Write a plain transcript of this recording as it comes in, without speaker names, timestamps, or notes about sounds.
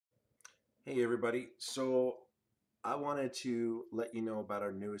Hey everybody, so I wanted to let you know about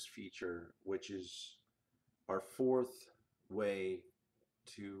our newest feature, which is our fourth way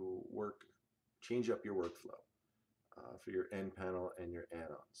to change up your workflow for your end panel and your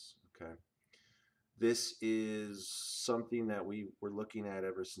add-ons. Okay, this is something that we were looking at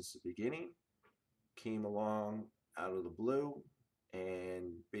ever since the beginning, came along out of the blue,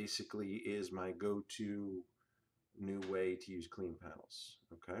 and basically is my go-to new way to use clean panels.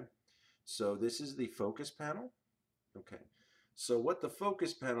 Okay, so this is the focus panel. Okay, so what the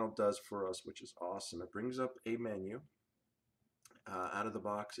focus panel does for us, which is awesome, it brings up a menu. Out of the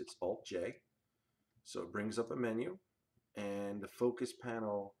box, it's Alt J. So it brings up a menu, and the focus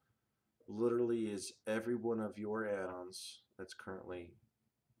panel literally is every one of your add-ons that's currently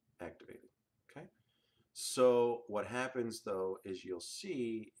activated. Okay, so what happens though is you'll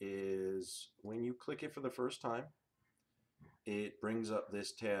see is when you click it for the first time, it brings up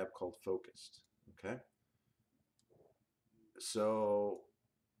this tab called Focused. Okay, so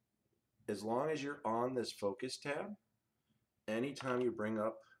as long as you're on this Focus tab, anytime you bring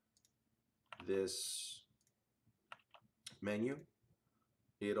up this menu,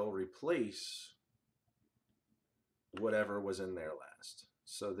 it'll replace whatever was in there last.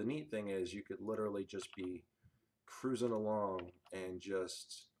 So the neat thing is you could literally just be cruising along and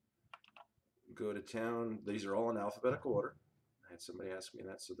just go to town. These are all in alphabetical order. I had somebody ask me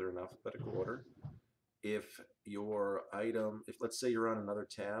that, so they're in alphabetical order. If your item, if let's say you're on another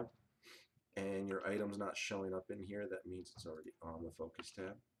tab and your item's not showing up in here, that means it's already on the focus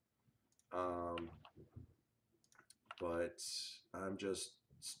tab. Um, but I'm just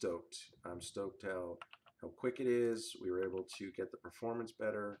stoked. I'm stoked how quick it is. We were able to get the performance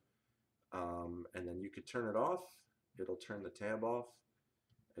better, and then you could turn it off. It'll turn the tab off,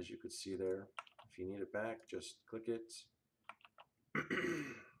 as you could see there. If you need it back, just click it.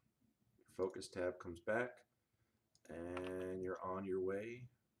 Focus tab comes back, and you're on your way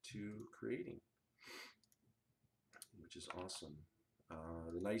to creating, which is awesome.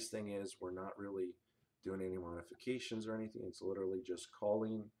 The nice thing is we're not really doing any modifications or anything. It's literally just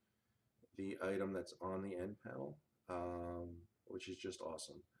calling the item that's on the end panel, which is just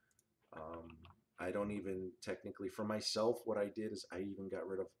awesome. Um, I don't even technically, for myself, what I did is I even got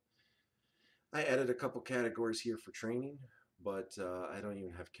rid of, I added a couple categories here for training, but I don't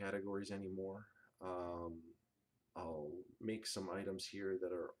even have categories anymore. Um, I'll make some items here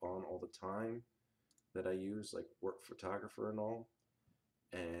that are on all the time that I use, like work photographer and all,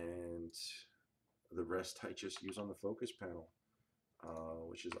 and the rest I just use on the focus panel,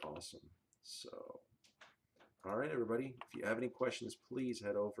 which is awesome. So all right, everybody. If you have any questions, please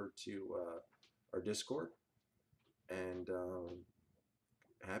head over to our Discord and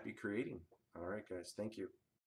happy creating. All right, guys. Thank you.